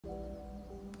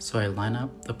So I line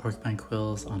up the porcupine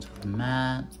quills onto the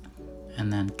mat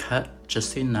and then cut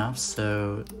just enough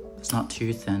so it's not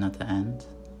too thin at the end.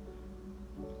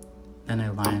 Then I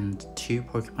lined 2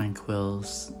 porcupine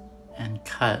quills and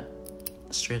cut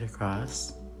straight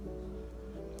across.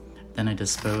 Then I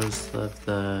disposed of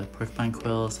the porcupine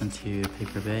quills into a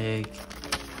paper bag.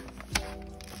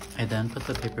 I then put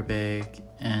the paper bag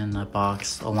in a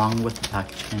box along with the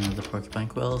packaging of the porcupine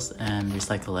quills and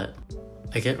recycle it.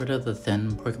 I get rid of the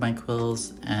thin porcupine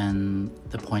quills and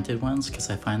the pointed ones because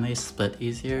I find they split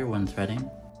easier when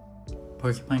threading.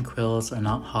 Porcupine quills are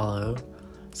not hollow,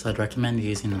 so I'd recommend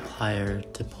using a plier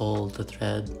to pull the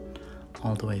thread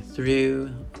all the way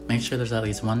through. Make sure there's at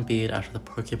least 1 bead after the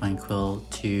porcupine quill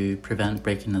to prevent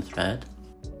breaking the thread.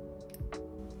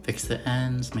 Fix the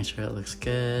ends, make sure it looks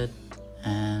good,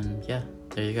 and yeah,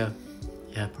 there you go.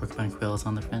 Yeah, porcupine quills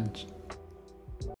on the fringe.